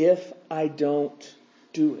if I don't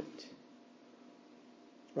do it.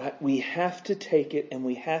 Right? We have to take it and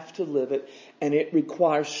we have to live it, and it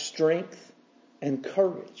requires strength and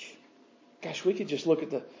courage. Gosh, we could just look at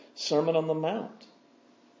Sermon on the Mount.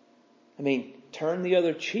 I mean, turn the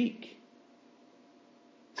other cheek.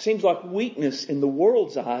 Seems like weakness in the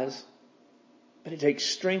world's eyes, but it takes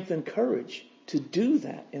strength and courage to do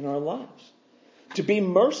that in our lives. To be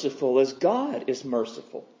merciful as God is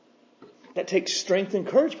merciful. That takes strength and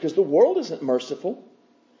courage because the world isn't merciful.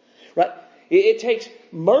 Right? It takes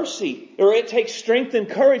mercy, or it takes strength and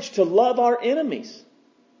courage to love our enemies.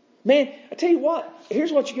 Man, I tell you what,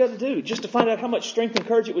 here's what you got to do just to find out how much strength and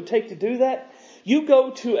courage it would take to do that. You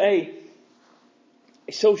go to a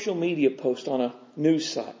social media post on a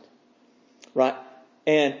news site, right?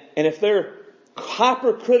 And if they're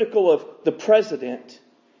hypercritical of the president,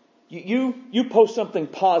 you post something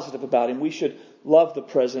positive about him. We should love the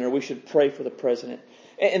president, or we should pray for the president.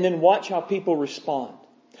 And then watch how people respond.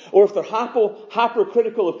 Or if they're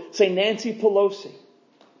hypercritical of, say, Nancy Pelosi,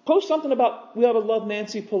 post something about, we ought to love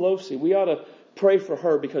Nancy Pelosi. We ought to pray for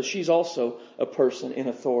her because she's also a person in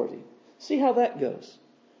authority. See how that goes,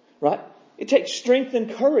 right? It takes strength and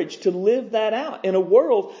courage to live that out in a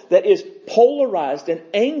world that is polarized and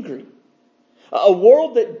angry. A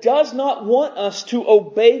world that does not want us to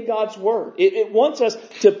obey God's word. It wants us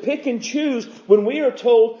to pick and choose when we are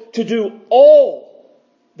told to do all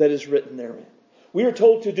that is written therein. We are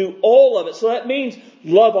told to do all of it. So that means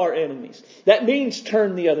love our enemies. That means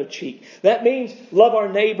turn the other cheek. That means love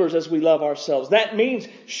our neighbors as we love ourselves. That means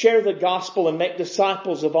share the gospel and make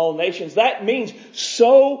disciples of all nations. That means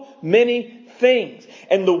so many things.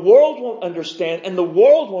 And the world won't understand, and the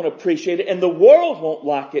world won't appreciate it, and the world won't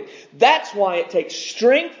like it. That's why it takes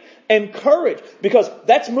strength and courage, because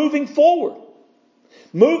that's moving forward.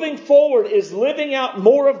 Moving forward is living out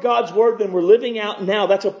more of God's word than we're living out now.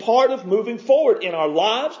 That's a part of moving forward in our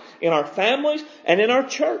lives, in our families, and in our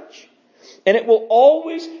church. And it will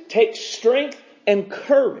always take strength and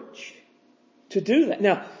courage to do that.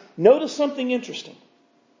 Now, notice something interesting.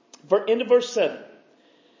 Into verse 7.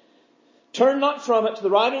 Turn not from it to the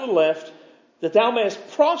right or the left, that thou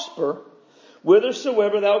mayest prosper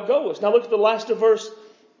whithersoever thou goest. Now look at the last of verse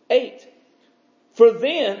 8. For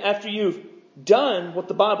then, after you've done what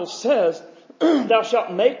the Bible says, thou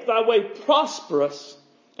shalt make thy way prosperous,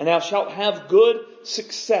 and thou shalt have good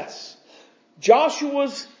success.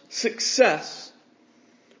 Joshua's success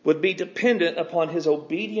would be dependent upon his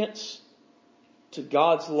obedience to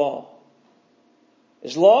God's law.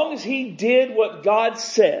 As long as he did what God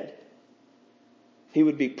said, he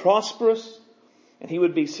would be prosperous and he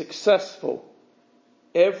would be successful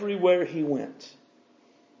everywhere he went.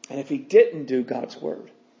 And if he didn't do God's word,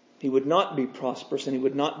 he would not be prosperous and he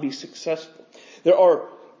would not be successful. There are,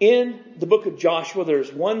 in the book of Joshua,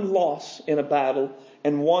 there's one loss in a battle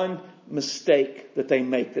and one mistake that they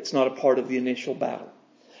make that's not a part of the initial battle.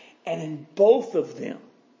 And in both of them,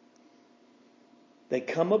 they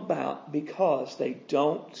come about because they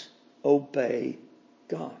don't obey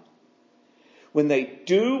God. When they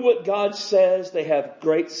do what God says, they have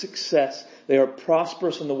great success. They are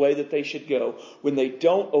prosperous in the way that they should go. When they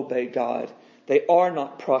don't obey God, they are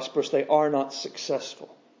not prosperous. They are not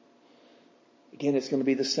successful. Again, it's going to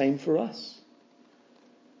be the same for us.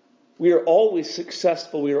 We are always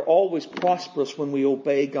successful. We are always prosperous when we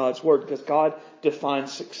obey God's word, because God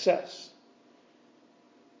defines success.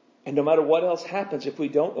 And no matter what else happens, if we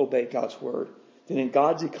don't obey God's word, then in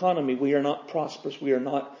God's economy, we are not prosperous. We are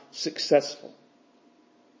not successful.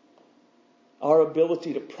 Our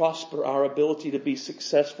ability to prosper, our ability to be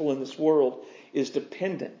successful in this world is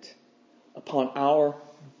dependent upon our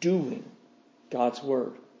doing God's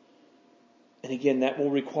word. And again, that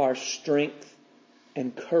will require strength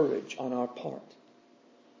and courage on our part.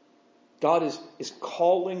 God is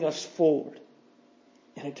calling us forward.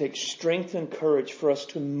 And it takes strength and courage for us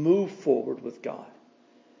to move forward with God.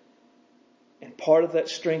 And part of that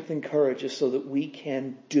strength and courage is so that we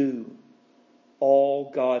can do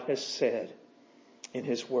all God has said in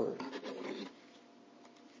His Word.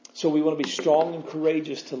 So we want to be strong and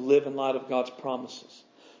courageous to live in light of God's promises.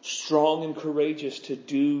 Strong and courageous to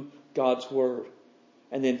do God's Word.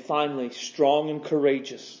 And then finally, strong and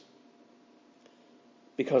courageous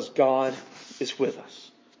because God is with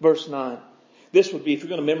us. Verse 9. This would be, if you're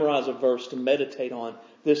going to memorize a verse to meditate on,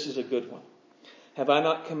 this is a good one. Have I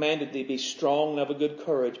not commanded thee, be strong and of a good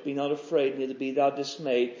courage, be not afraid, neither be thou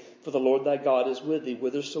dismayed, for the Lord thy God is with thee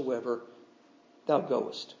whithersoever thou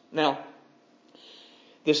goest. Now,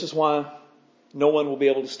 this is why no one will be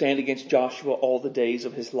able to stand against Joshua all the days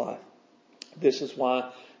of his life. This is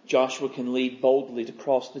why Joshua can lead boldly to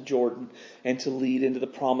cross the Jordan and to lead into the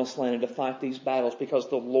promised land and to fight these battles, because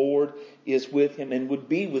the Lord is with him and would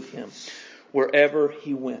be with him wherever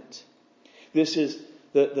he went. This is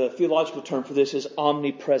the theological term for this is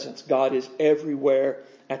omnipresence. God is everywhere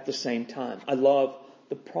at the same time. I love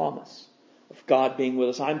the promise of God being with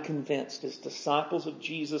us. I'm convinced as disciples of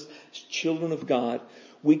Jesus, as children of God,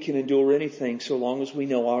 we can endure anything so long as we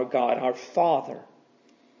know our God, our Father,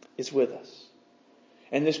 is with us.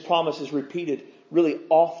 And this promise is repeated really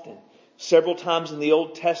often. Several times in the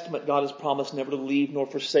Old Testament, God has promised never to leave nor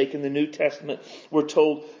forsake. In the New Testament, we're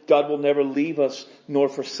told God will never leave us nor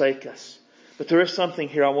forsake us. But there is something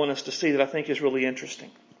here I want us to see that I think is really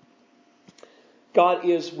interesting. God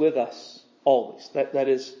is with us always.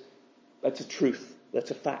 That's a truth.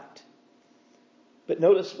 That's a fact. But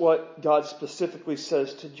notice what God specifically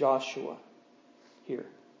says to Joshua here.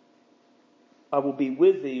 I will be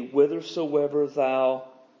with thee whithersoever thou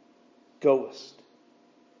goest.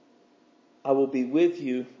 I will be with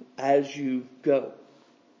you as you go.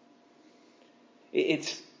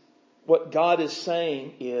 It's what God is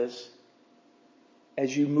saying is,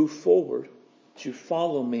 as you move forward, as you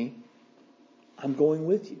follow me, I'm going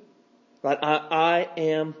with you. Right? I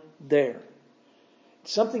am there.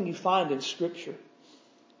 Something you find in Scripture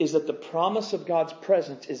is that the promise of God's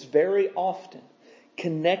presence is very often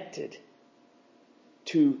connected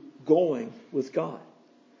to going with God,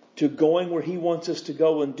 to going where He wants us to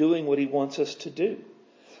go and doing what He wants us to do.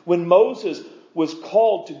 When Moses was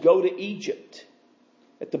called to go to Egypt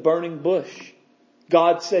at the burning bush,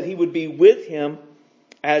 God said He would be with him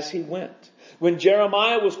as he went. When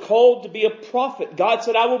Jeremiah was called to be a prophet, God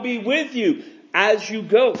said, I will be with you as you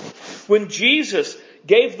go. When Jesus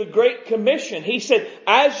gave the Great Commission, He said,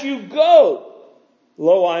 as you go,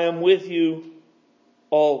 lo, I am with you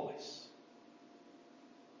always.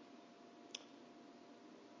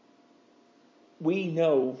 We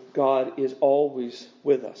know God is always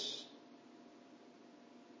with us.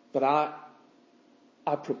 But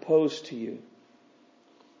I propose to you,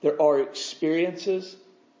 there are experiences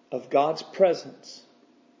of God's presence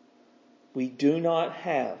we do not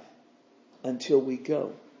have until we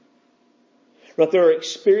go. But there are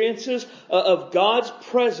experiences of God's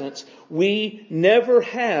presence we never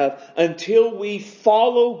have until we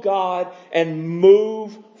follow God and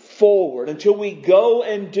move forward, until we go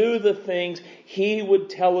and do the things He would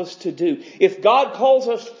tell us to do. If God calls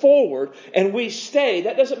us forward and we stay,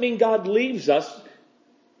 that doesn't mean God leaves us,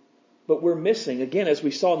 but we're missing. Again, as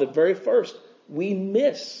we saw in the very first, we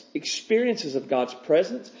miss experiences of God's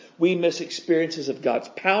presence. We miss experiences of God's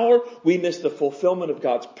power. We miss the fulfillment of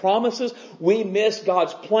God's promises. We miss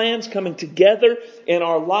God's plans coming together in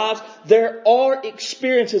our lives. There are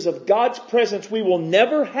experiences of God's presence we will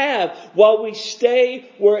never have while we stay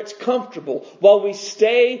where it's comfortable, while we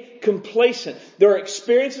stay complacent. There are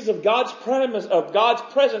experiences of God's presence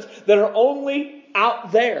that are only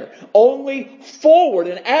out there, only forward.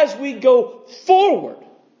 And as we go forward,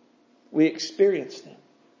 we experience them.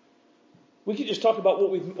 We could just talk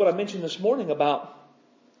about what I mentioned this morning about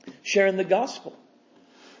sharing the gospel.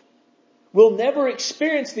 We'll never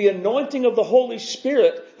experience the anointing of the Holy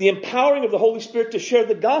Spirit, the empowering of the Holy Spirit to share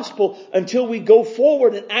the gospel until we go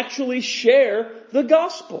forward and actually share the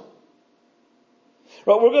gospel.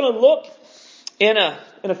 Right, we're going to look in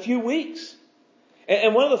a few weeks.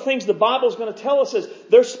 And one of the things the Bible is going to tell us is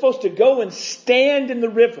they're supposed to go and stand in the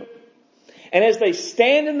river. And as they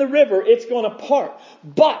stand in the river, it's going to part.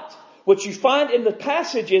 But what you find in the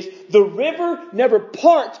passage is the river never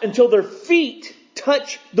parts until their feet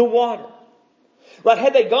touch the water. Right?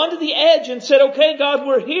 Had they gone to the edge and said, okay, God,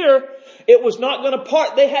 we're here, it was not going to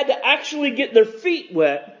part. They had to actually get their feet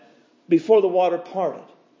wet before the water parted.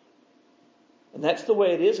 And that's the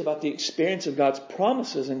way it is about the experience of God's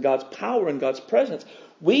promises and God's power and God's presence.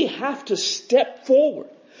 We have to step forward.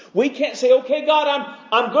 We can't say, okay, God,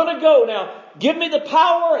 I'm going to go now. Give me the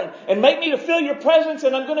power and make me to feel your presence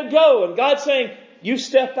and I'm going to go. And God's saying, you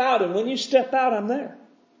step out. And when you step out, I'm there.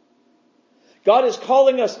 God is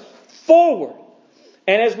calling us forward.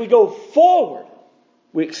 And as we go forward,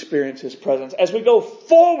 we experience His presence. As we go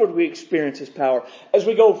forward, we experience His power. As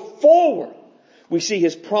we go forward, we see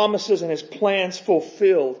His promises and His plans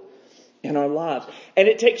fulfilled in our lives. And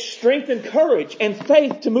it takes strength and courage and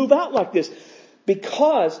faith to move out like this,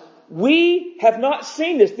 because we have not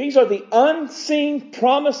seen this. These are the unseen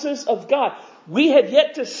promises of God. We have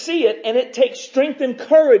yet to see it, and it takes strength and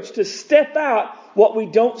courage to step out what we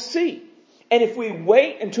don't see. And if we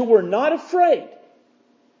wait until we're not afraid,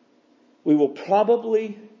 we will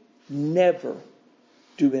probably never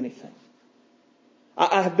do anything.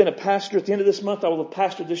 I have been a pastor. At the end of this month, I will have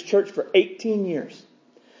pastored this church for 18 years.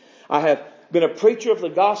 I have been a preacher of the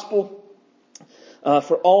gospel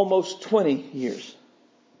for almost 20 years.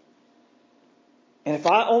 And if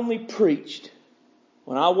I only preached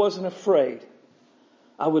when I wasn't afraid,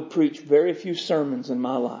 I would preach very few sermons in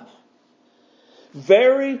my life.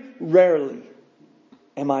 Very rarely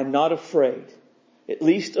am I not afraid, at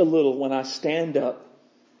least a little, when I stand up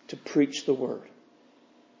to preach the Word.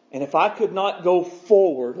 And if I could not go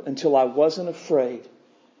forward until I wasn't afraid,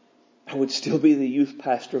 I would still be the youth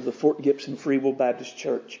pastor of the Fort Gibson Free Will Baptist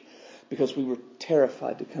Church, because we were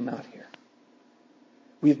terrified to come out here.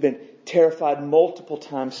 We've been terrified multiple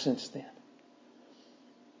times since then.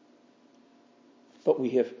 But we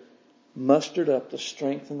have mustered up the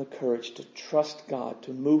strength and the courage to trust God,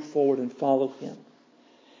 to move forward and follow Him.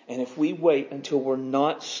 And if we wait until we're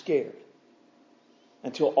not scared,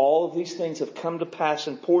 until all of these things have come to pass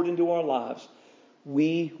and poured into our lives,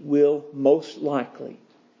 we will most likely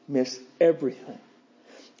miss everything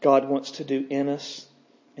God wants to do in us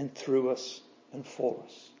and through us and for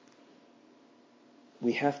us.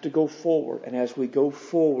 We have to go forward, and as we go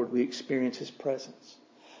forward, we experience His presence.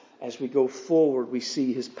 As we go forward, we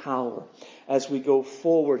see His power. As we go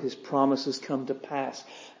forward, His promises come to pass.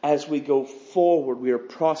 As we go forward, we are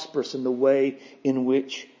prosperous in the way in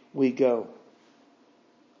which we go.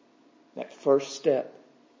 That first step,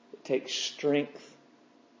 it takes strength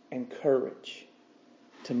and courage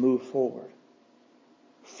to move forward.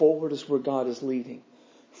 Forward is where God is leading.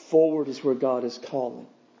 Forward is where God is calling.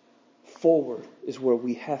 Forward is where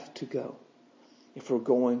we have to go if we're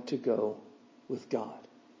going to go with God.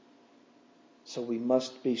 So we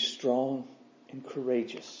must be strong and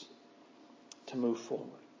courageous to move forward.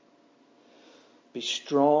 Be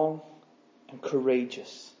strong and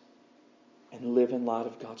courageous and live in light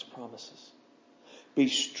of God's promises. Be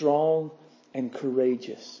strong and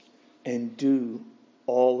courageous and do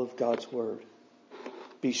all of God's Word.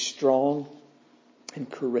 Be strong and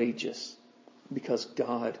courageous because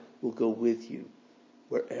God will go with you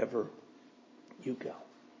wherever you go.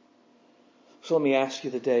 So let me ask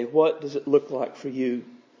you today, what does it look like for you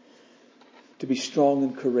to be strong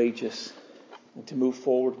and courageous and to move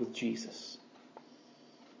forward with Jesus?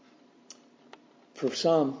 For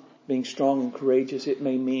some, being strong and courageous, it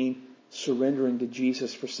may mean surrendering to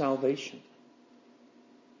Jesus for salvation.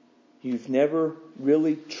 You've never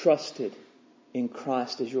really trusted in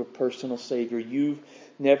Christ as your personal Savior. You've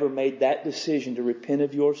never made that decision to repent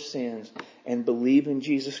of your sins and believe in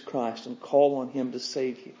Jesus Christ and call on Him to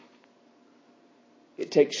save you. It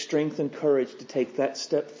takes strength and courage to take that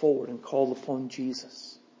step forward and call upon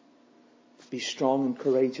Jesus. Be strong and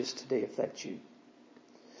courageous today if that's you.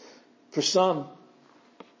 For some,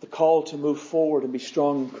 the call to move forward and be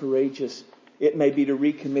strong and courageous, it may be to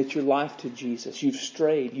recommit your life to Jesus. You've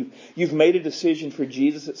strayed. You've made a decision for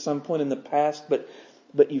Jesus at some point in the past,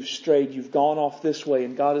 but you've strayed. You've gone off this way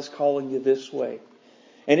and God is calling you this way.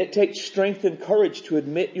 And it takes strength and courage to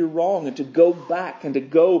admit you're wrong and to go back and to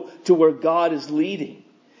go to where God is leading.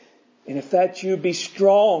 And if that's you, be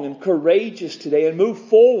strong and courageous today and move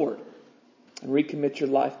forward and recommit your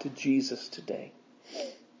life to Jesus today.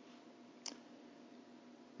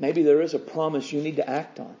 Maybe there is a promise you need to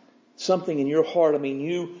act on. Something in your heart. I mean,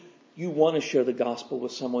 you want to share the gospel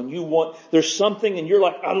with someone. There's something and you're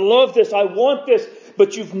like, I love this. I want this.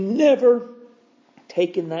 But you've never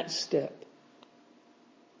taken that step.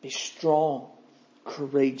 Be strong,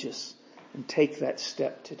 courageous, and take that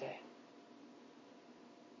step today.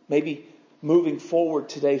 Maybe moving forward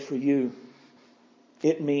today for you,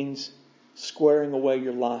 it means squaring away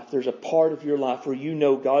your life. There's a part of your life where you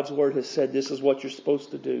know God's Word has said this is what you're supposed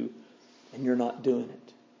to do, and you're not doing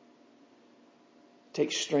it.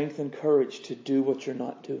 Take strength and courage to do what you're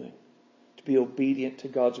not doing, to be obedient to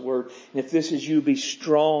God's Word. And if this is you, be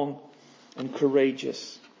strong and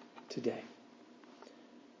courageous today.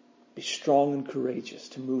 Be strong and courageous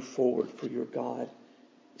to move forward, for your God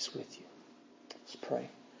is with you. Let's pray.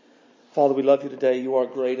 Father, we love you today. You are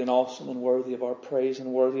great and awesome and worthy of our praise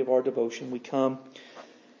and worthy of our devotion. We come,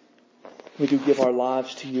 we do give our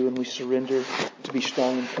lives to you, and we surrender to be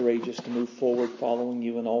strong and courageous to move forward following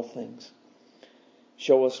you in all things.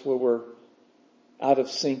 Show us where we're out of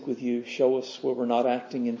sync with you. Show us where we're not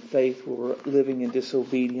acting in faith, where we're living in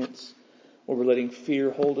disobedience, where we're letting fear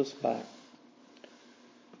hold us back.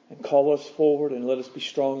 And call us forward and let us be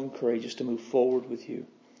strong and courageous to move forward with you.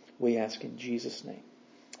 We ask in Jesus' name.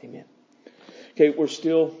 Amen. Okay, we're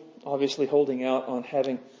still obviously holding out on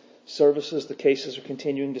having services. The cases are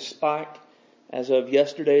continuing to spike. As of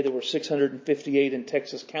yesterday, there were 658 in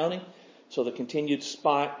Texas County. So the continued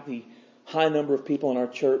spike, the high number of people in our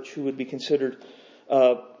church who would be considered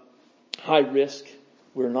high risk.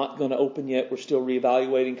 We're not going to open yet. We're still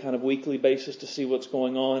reevaluating kind of weekly basis to see what's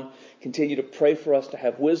going on. Continue to pray for us to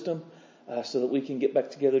have wisdom so that we can get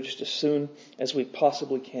back together just as soon as we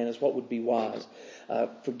possibly can, is what would be wise.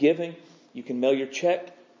 For giving, you can mail your check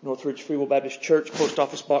Northridge Free Will Baptist Church, Post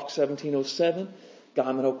Office Box 1707,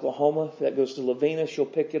 Guyman, Oklahoma. If that goes to Lavina, she'll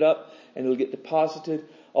pick it up and it'll get deposited.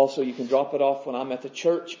 Also, you can drop it off when I'm at the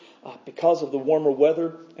church. Because of the warmer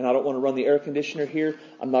weather, and I don't want to run the air conditioner here,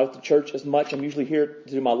 I'm not at the church as much. I'm usually here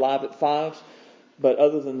to do my live at 5. But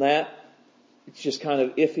other than that, it's just kind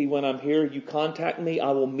of iffy when I'm here. You contact me,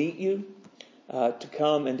 I will meet you to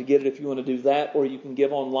come and to get it if you want to do that, or you can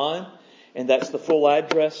give online. And that's the full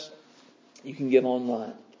address. You can give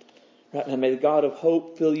online. Right now, may the God of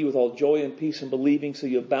hope fill you with all joy and peace and believing so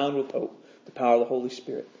you abound with hope, the power of the Holy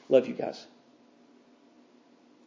Spirit. Love you guys.